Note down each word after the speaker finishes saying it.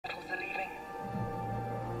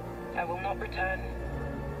not return.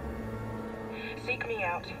 Seek me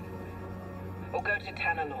out, or go to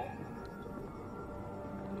Tanalor.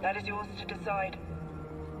 That is yours to decide.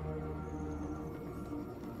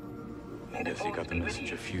 I guess you got the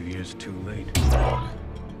message a few years too late.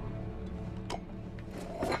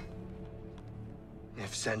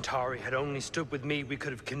 If Centauri had only stood with me, we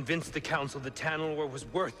could have convinced the Council that Tanalor was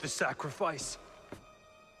worth the sacrifice.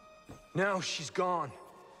 Now she's gone.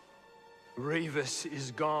 Ravus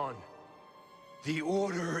is gone. The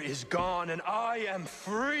Order is gone, and I am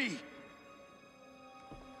free!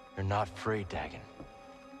 You're not free, Dagan.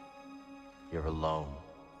 You're alone.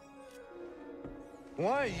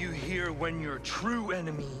 Why are you here when your true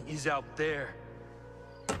enemy is out there?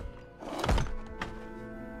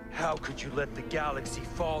 How could you let the galaxy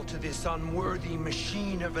fall to this unworthy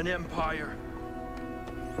machine of an empire?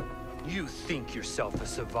 You think yourself a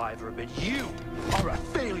survivor, but you are a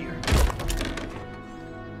failure!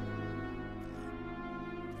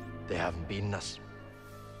 They haven't beaten us.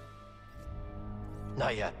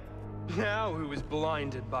 Not yet. Now who is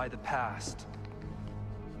blinded by the past?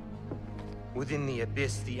 Within the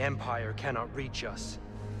Abyss, the Empire cannot reach us.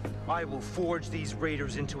 I will forge these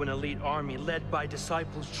raiders into an elite army led by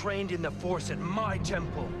disciples trained in the Force at my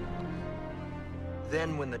temple.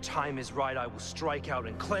 Then, when the time is right, I will strike out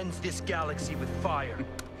and cleanse this galaxy with fire.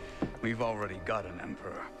 We've already got an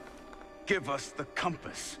Emperor. Give us the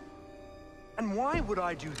compass. And why would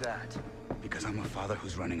I do that? Because I'm a father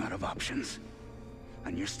who's running out of options.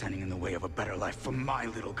 And you're standing in the way of a better life for my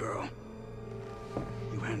little girl.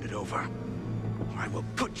 You hand it over, or I will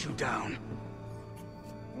put you down.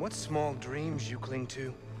 What small dreams you cling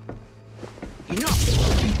to. Enough!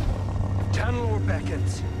 Tanalor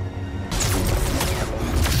beckons.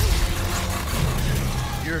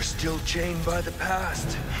 You're still chained by the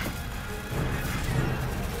past.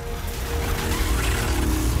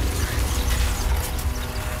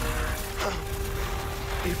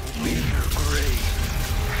 It will be your grave.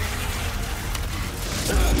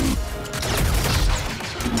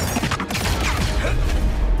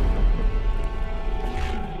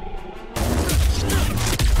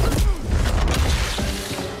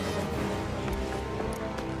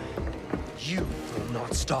 You will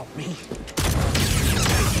not stop me.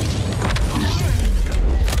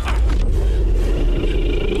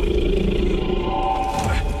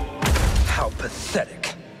 How pathetic.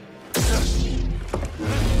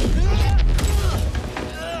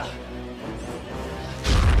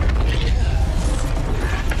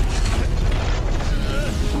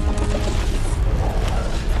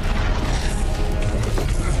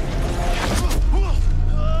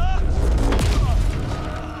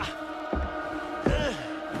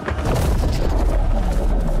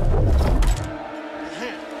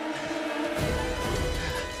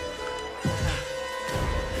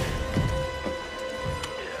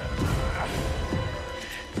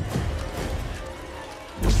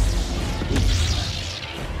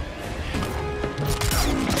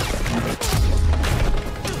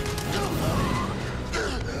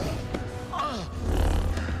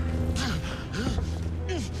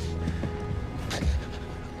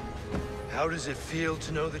 How does it feel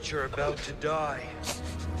to know that you're about to die?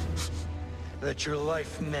 That your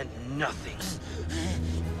life meant nothing?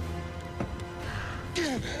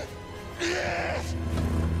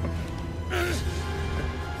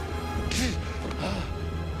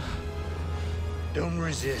 Don't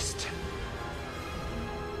resist.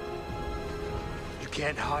 You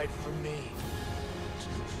can't hide from me.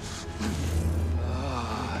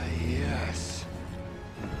 Ah, yes.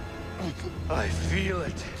 I feel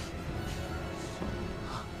it.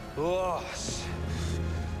 Loss,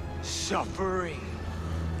 suffering,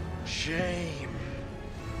 shame,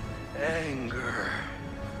 anger.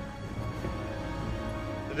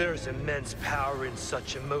 There's immense power in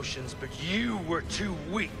such emotions, but you were too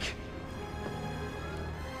weak.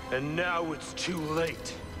 And now it's too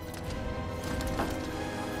late.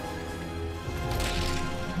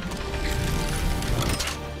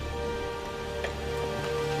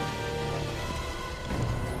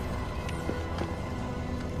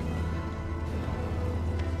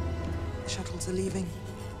 Shuttles are leaving.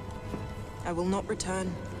 I will not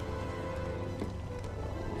return.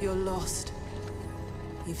 You're lost.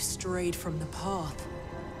 You've strayed from the path.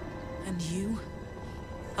 And you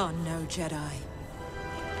are no Jedi.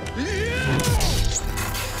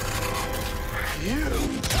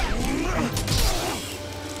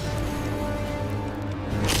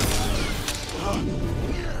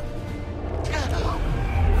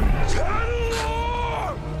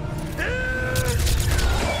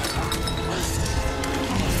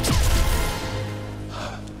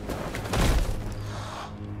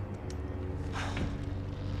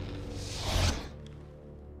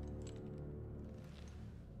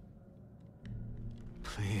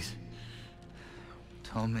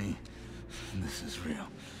 Tell me this is real.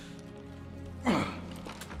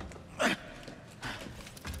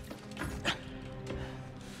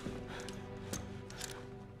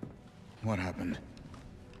 What happened?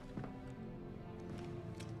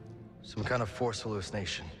 Some kind of force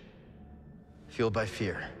hallucination. Fueled by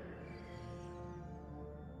fear.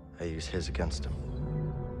 I use his against him.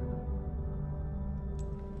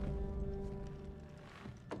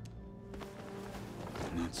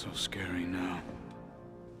 Not so scary now.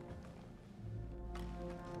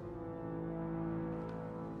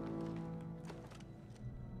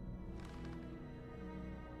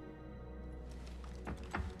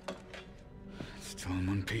 Still in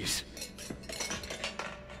one piece.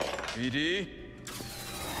 BD?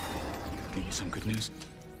 Give you some good news?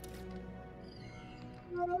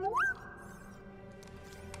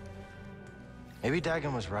 Maybe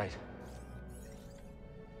Dagan was right.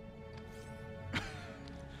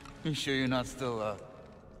 You sure you're not still,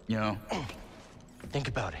 you know? Think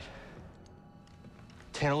about it.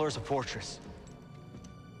 Tanalor's a fortress.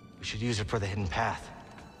 We should use it for the hidden path.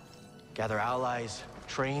 Gather allies,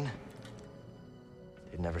 train.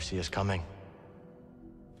 They'd never see us coming.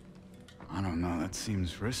 I don't know, that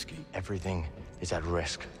seems risky. Everything is at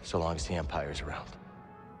risk so long as the Empire's around.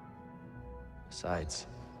 Besides,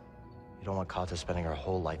 you don't want Kata spending her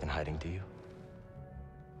whole life in hiding, do you?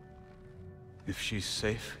 If she's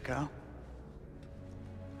safe, Cal?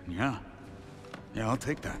 Yeah. Yeah, I'll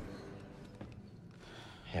take that.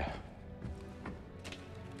 Yeah.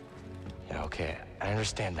 Yeah, okay, I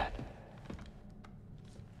understand that.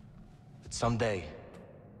 But someday,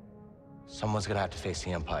 someone's gonna have to face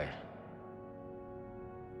the Empire.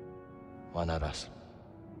 Why not us?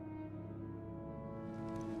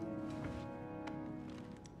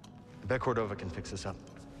 I bet Cordova can fix this up.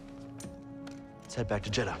 Let's head back to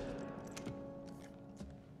Jeddah.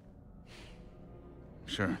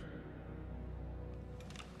 Sure.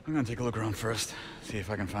 I'm gonna take a look around first. See if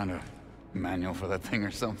I can find a manual for that thing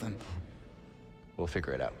or something. We'll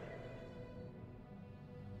figure it out.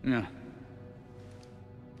 Yeah.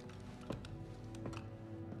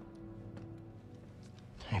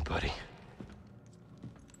 Hey, buddy.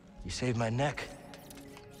 You saved my neck.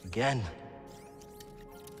 Again.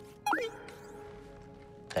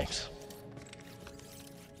 Thanks.